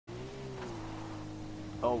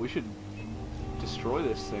Oh, we should destroy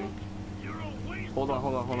this thing. Hold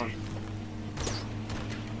on.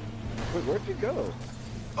 Wait, where'd you go?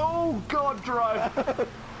 Oh God, drive!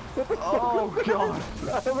 Oh God!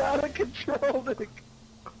 I'm out of control, Nick.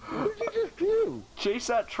 What did you just do? Chase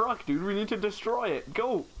that truck, dude. We need to destroy it.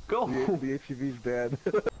 Go! The HCV's dead.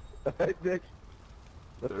 Alright, Nick.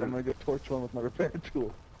 I'm gonna go torch one with my repair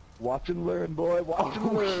tool. Watch and learn, boy. Watch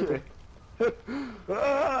and learn. Shit.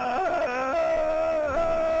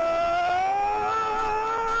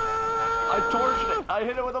 I torched it. I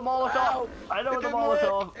hit it with a Molotov. Ow. I hit it with a didn't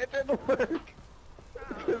Molotov. work. It didn't work.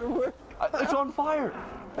 It didn't work. It's on fire.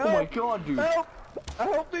 Help. Oh my God, dude. Help!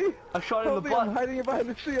 Help me! I shot it in the Help me. butt. I'm hiding behind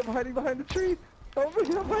the tree. I'm hiding behind the tree. Help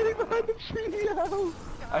me! I'm hiding behind the tree. Ow.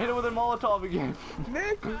 I hit it with a Molotov again.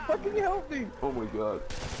 Nick, how can you help me? Oh my God.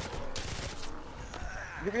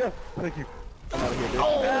 Give me up. Thank you. I'm out of here, Nick.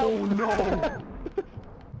 Oh no!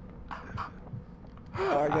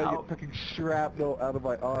 Oh, I gotta get fucking shrapnel out of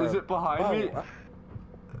my arm. Is it behind me?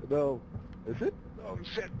 No. Is it? Oh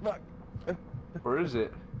shit, fuck. Where is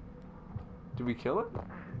it? Did we kill it?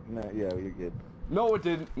 No, yeah, you're good. No, it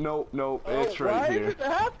didn't. No, it's right here. Why is it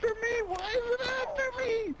after me? Why is it after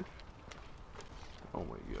me? Oh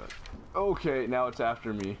my God. Okay, now it's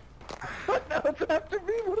after me. Now it's after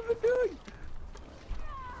me? What is it doing?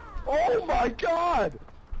 Oh my God!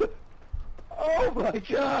 Oh my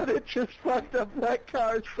God, it just fucked up that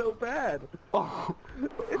car so bad. Oh.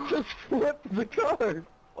 It just flipped the car.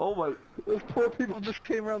 Oh my. Those poor people just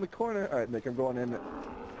came around the corner. Alright, Nick, I'm going in.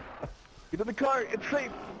 Get in the car, it's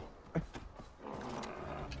safe.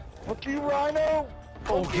 Fuck you, Rhino.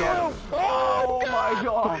 Oh Fuck God. you. Oh my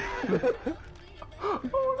God.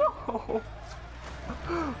 Oh no.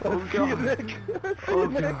 Oh See you, God. Nick. See Oh you,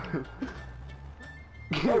 Nick. God.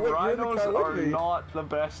 Oh, wait, Rhinos you're in the car are with me. not the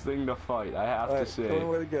best thing to fight, I have to say. Tell me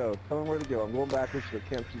where to go. Tell me where to go. I'm going backwards so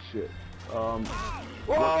I can't see shit.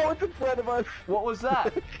 Whoa, It's in front of us. what was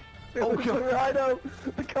that? Oh It's God. the Rhino.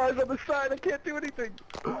 The car's on the side. I can't do anything.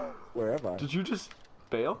 Where am I? Did you just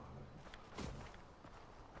bail?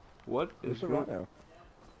 What is It's a going? Rhino.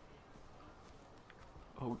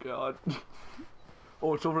 Oh God.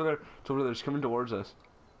 Oh, it's over there. It's over there. It's coming towards us.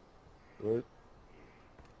 What?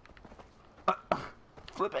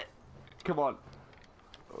 Flip it. Come on.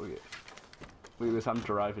 Okay. Look at this. I'm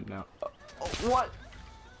driving now. Oh, what?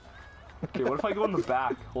 Okay, what if I go in the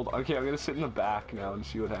back? Hold on. Okay, I'm gonna sit in the back now and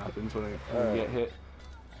see what happens when I get hit.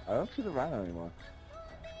 I don't see the Rhino anymore.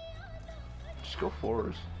 Just go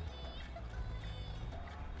forwards.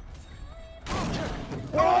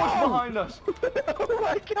 Oh, it's behind us! Oh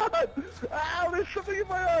my God! Ow, there's something in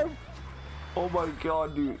my arm! Oh my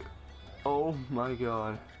God, dude. Oh my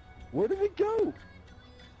God. Where did it go?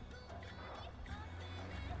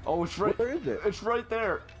 Oh, it's right. Where is it? It's right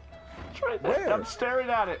there. It's right there. Where? I'm staring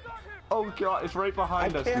at it. Oh God, it's right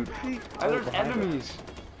behind us, can't dude. see. And there's behind us. enemies.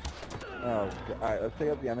 Oh, alright, let's take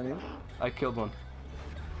out the enemies. I killed one.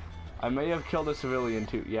 I may have killed a civilian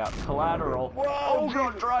too. Yeah, collateral. Whoa, Oh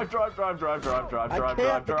God, Jesus. drive. I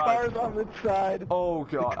can't, the car's on this side. Oh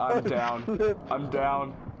God, I'm The car's down. flipped. I'm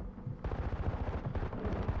down.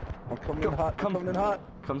 I'm coming in hot, I'm coming in hot.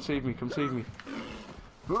 Come save me, come save me.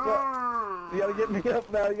 You gotta get me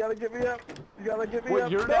up now, you gotta get me up. You gotta get me Wait,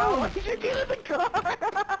 up. you're No, down? why did you get in the car?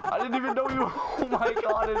 I didn't even know you. Oh my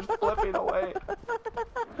God, it's flipping away.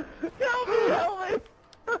 Help me, help me.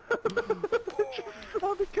 Just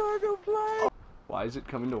saw the car go fly. Why is it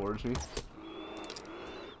coming towards me?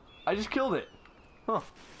 I just killed it. Huh.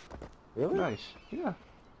 Really? Nice. Yeah.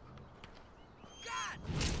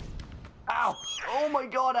 Ow! Oh my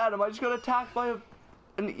God, Adam! I just got attacked by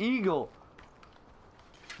an eagle.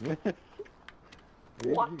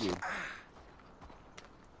 What?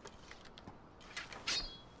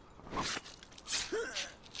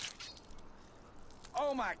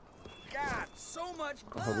 Oh my God! So much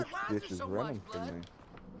blood! Oh, Why this is bitch there is so running much from blood? me.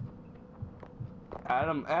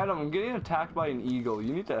 Adam, I'm getting attacked by an eagle.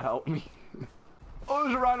 You need to help me. Oh,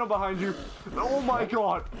 there's a rhino behind you. Oh my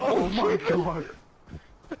God. Oh my God.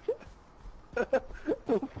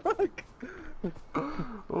 Oh fuck!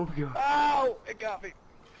 Oh God. Ow! It got me.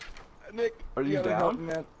 Nick, Are you gotta down? help me,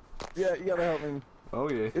 man. Yeah, you gotta help me. Oh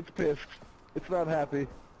yeah. It's pissed. It's not happy.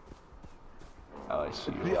 Oh, I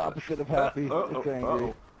see. It's the opposite of happy. It's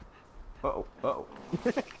angry. Uh-oh. Uh-oh.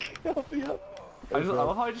 Help me up. I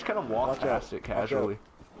love how I just kind of walk Watch past out. it casually.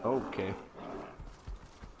 Okay.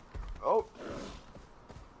 Oh.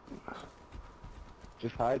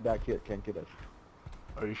 Just hide back here. Can't get us.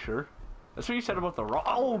 Are you sure? That's what you said about the rock.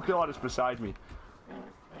 Oh God, it's beside me.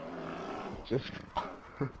 Just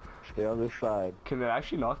stay on this side. Can it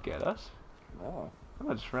actually not get us? No. Oh,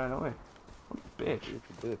 I just ran away. Bitch.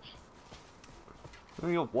 It's a bitch. Let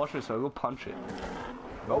me go watch this, so I'll go punch it.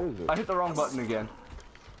 What Oh, is it? I hit the wrong button again.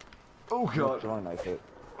 Oh I'm god. throwing knife it.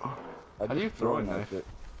 How do you throw a knife? it?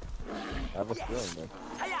 I have a throwing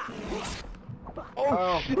knife.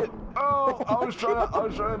 Oh shit! Oh, I was trying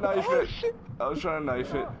to knife Oh, it. shit. I was trying to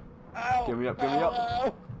knife it. Ow! Give me up, give me up.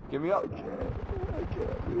 Ow. Give me up. I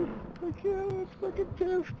can't, dude. I can't. I'm fucking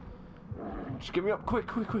pissed. Just give me up, quick,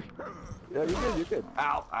 quick, quick. Yeah, you're good.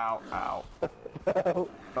 Ow, ow, ow. Ow.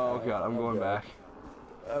 Oh god, I'm going back.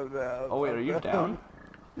 I'm down. Oh wait, are you down?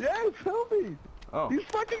 Yes, help me! Oh. He's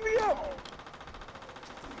fucking me up!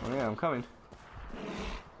 Oh yeah, I'm coming.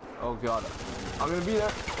 Oh god. I'm gonna be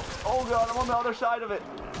there. Oh god, I'm on the other side of it.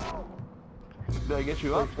 Did I get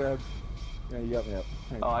you up? Thanks, man. Yeah, you got me up.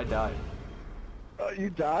 Thanks. Oh, I died. You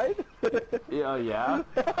died? Yeah, yeah.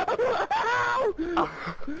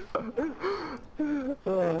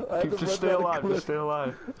 Just stay alive, just stay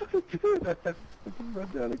alive. Dude, I can run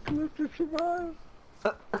down a cliff to survive.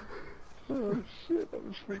 Oh shit, I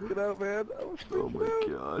was freaking out, man. I was freaking out. Oh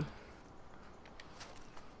my god.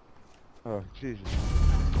 Oh, Jesus.